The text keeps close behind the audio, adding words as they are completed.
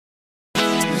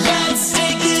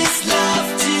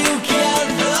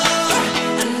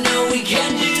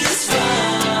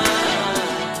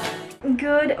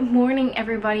Good morning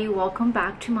everybody, welcome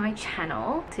back to my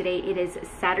channel. Today it is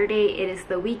Saturday, it is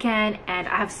the weekend, and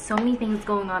I have so many things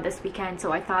going on this weekend,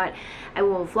 so I thought I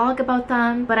will vlog about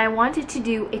them. But I wanted to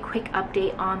do a quick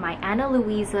update on my Ana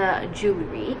Luisa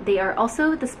jewelry. They are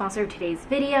also the sponsor of today's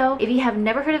video. If you have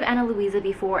never heard of Ana Luisa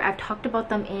before, I've talked about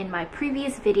them in my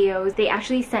previous videos. They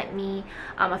actually sent me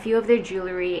a few of their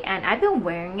jewelry and I've been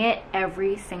wearing it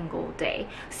every single day.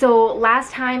 So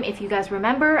last time, if you guys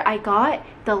remember, I got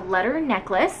the letter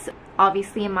necklace,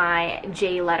 obviously my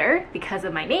J letter because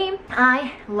of my name.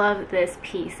 I love this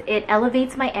piece. It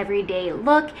elevates my everyday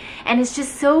look and it's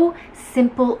just so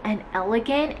simple and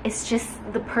elegant. It's just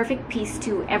the perfect piece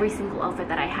to every single outfit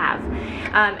that I have.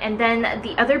 And then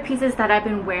the other pieces that I've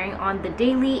been wearing on the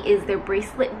daily is their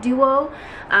bracelet duo.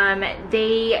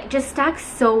 They just stack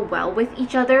so well with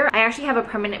each other. I actually have a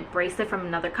permanent bracelet from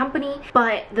another company,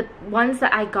 but the ones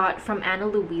that I got from Ana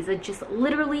Luisa just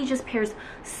literally just pairs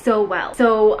so well.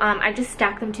 So I just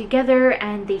stack them together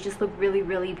and they just look really,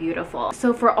 really beautiful.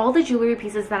 So for all the jewelry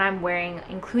pieces that I'm wearing,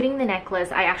 including the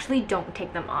necklace, I actually don't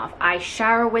take them off. I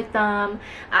shower with them,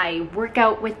 I work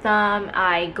out with them,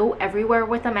 I go everywhere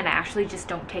with them, and I actually just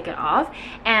don't take it off.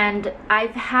 And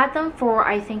I've had them for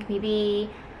I think maybe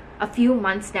a few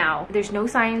months now. There's no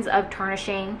signs of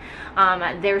tarnishing.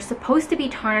 They're supposed to be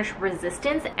tarnish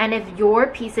resistant, and if your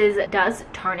pieces does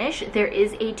tarnish, there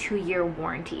is a 2-year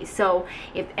warranty. So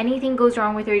if anything goes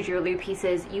wrong with your jewelry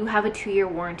pieces, you have a 2-year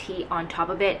warranty on top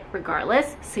of it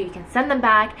regardless, so you can send them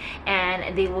back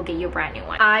and they will get you a brand new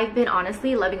one. I've been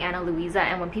honestly loving Ana Luisa,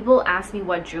 and when people ask me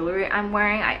what jewelry I'm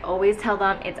wearing, I always tell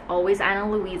them it's always Ana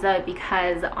Luisa,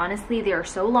 because honestly they are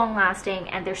so long lasting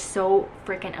and they're so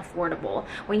freaking affordable.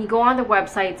 When you go on their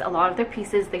websites, a lot of their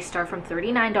pieces, they start from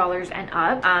 $39 and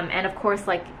up, and of course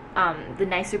like the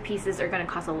nicer pieces are going to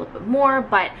cost a little bit more,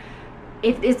 but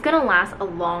if it's going to last a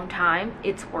long time,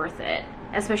 it's worth it.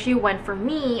 Especially when, for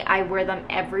me, I wear them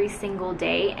every single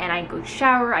day and I go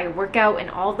shower, I work out, and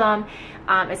all of them,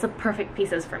 it's the perfect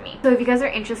pieces for me. So if you guys are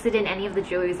interested in any of the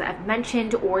jewelries that I've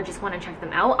mentioned or just want to check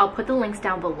them out, I'll put the links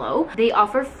down below. They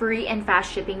offer free and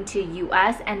fast shipping to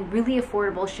US and really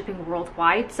affordable shipping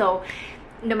worldwide, so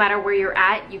no matter where you're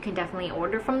at, you can definitely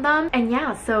order from them. And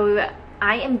yeah, so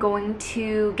I am going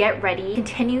to get ready,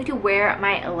 continue to wear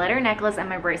my letter necklace and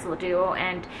my bracelet duo,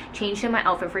 and change to my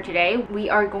outfit for today. We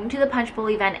are going to the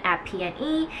Punchbowl event at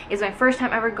PNE. It's my first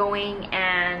time ever going,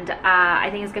 and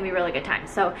I think it's gonna be a really good time.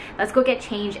 So let's go get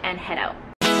changed and head out.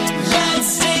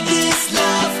 Let's take this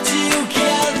love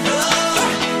together.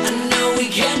 I know we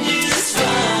can do this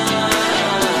fine.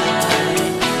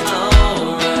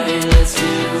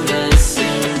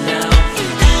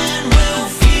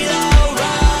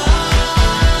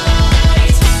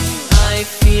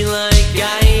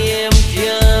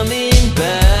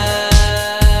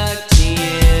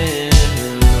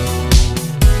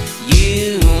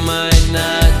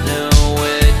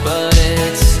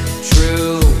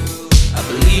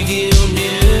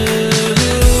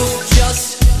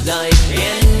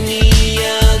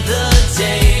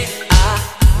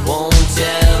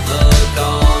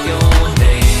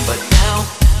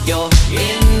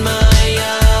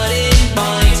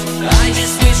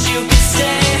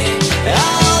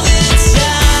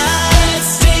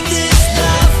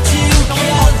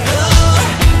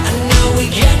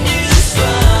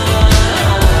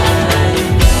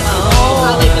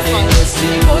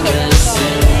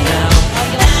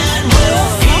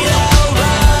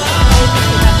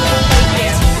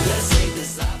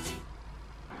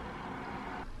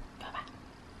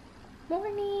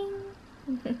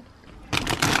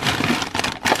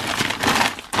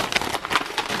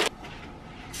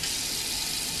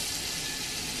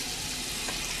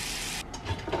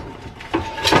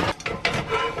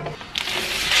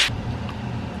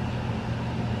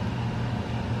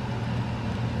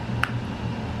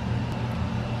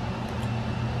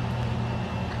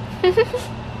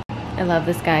 I love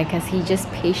this guy because he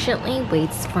just patiently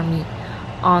waits for me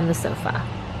on the sofa.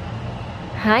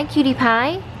 Hi, cutie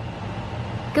pie.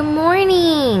 Good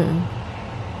morning.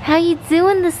 How you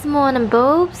doing this morning,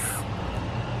 Bobs?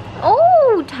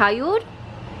 Oh, tired.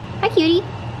 Hi, cutie.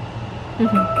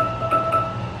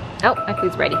 Oh, my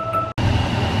food's ready.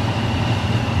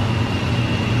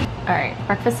 Alright,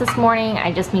 breakfast this morning,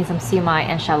 I just made some siumai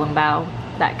and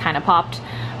xiaolongbao. That kind of popped.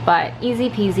 But easy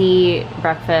peasy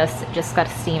breakfast, just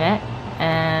gotta steam it,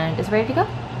 and it's ready to go.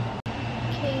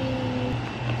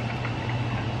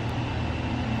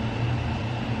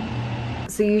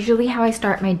 So usually how I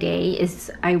start my day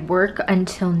is I work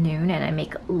until noon and I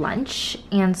make lunch.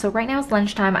 And so right now it's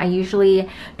lunchtime. I usually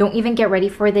don't even get ready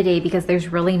for the day because there's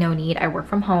really no need. I work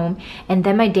from home, and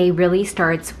then my day really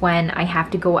starts when I have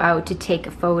to go out to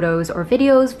take photos or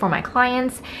videos for my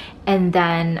clients. And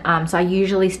then so I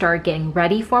usually start getting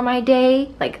ready for my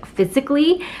day, like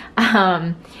physically,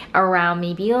 around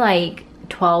maybe like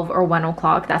 12 or 1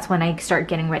 o'clock. That's when I start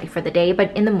getting ready for the day.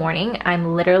 But in the morning,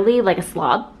 I'm literally like a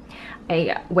slob.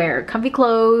 I wear comfy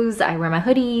clothes, I wear my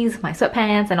hoodies, my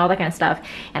sweatpants, and all that kind of stuff,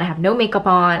 and I have no makeup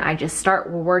on. I just start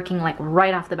working like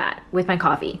right off the bat with my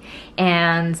coffee.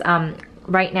 And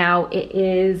right now it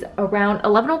is around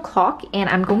 11 o'clock and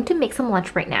I'm going to make some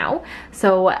lunch right now.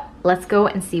 So let's go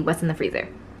and see what's in the freezer.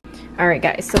 Alright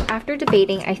guys, so after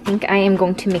debating, I think I am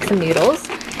going to make some noodles.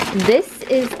 This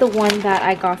is the one that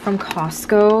I got from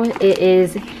Costco. It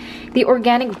is the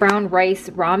organic brown rice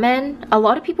ramen. A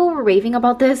lot of people were raving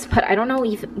about this, but I don't know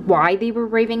why they were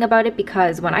raving about it,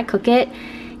 because when I cook it,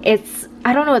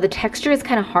 I don't know, the texture is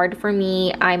kind of hard for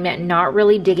me. I'm not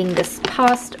really digging this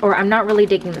pasta, or I'm not really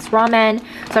digging this ramen.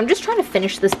 So I'm just trying to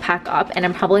finish this pack up, and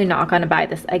I'm probably not gonna buy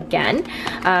this again.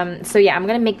 So yeah, I'm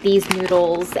gonna make these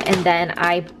noodles, and then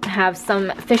I have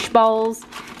some fish balls.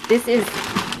 This is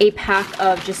a pack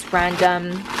of just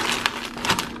random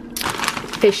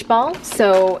fish ball,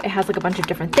 so it has like a bunch of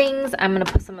different things. I'm gonna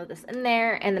put some of this in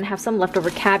there, and then have some leftover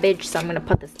cabbage, so I'm gonna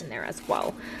put this in there as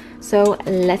well. So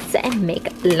let's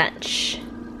make lunch.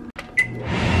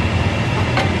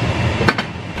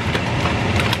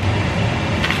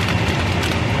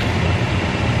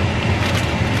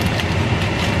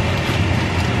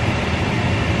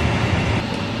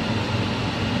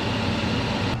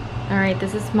 Alright,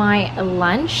 this is my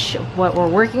lunch, what we're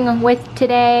working with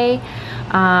today.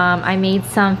 I made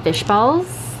some fish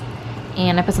balls,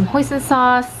 and I put some hoisin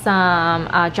sauce, some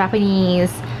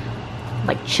Japanese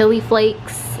like chili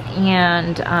flakes,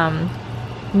 and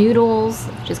noodles.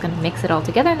 Just gonna mix it all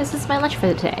together, and this is my lunch for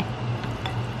the day.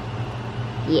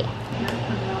 Yeah.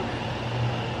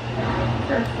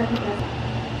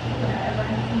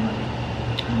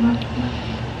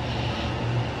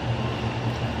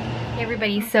 Hey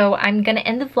everybody, so I'm gonna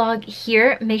end the vlog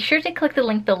here. Make sure to click the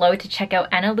link below to check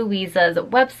out Ana Luisa's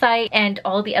website and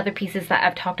all the other pieces that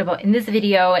I've talked about in this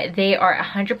video. They are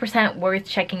 100% worth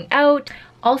checking out.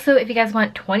 Also, if you guys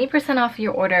want 20% off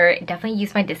your order, definitely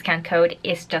use my discount code.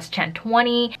 It's just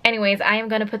Chan20. Anyways, I am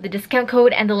gonna put the discount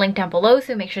code and the link down below,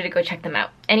 so make sure to go check them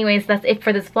out. Anyways, that's it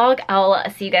for this vlog. I'll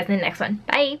see you guys in the next one.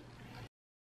 Bye!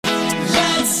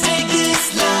 Let's take this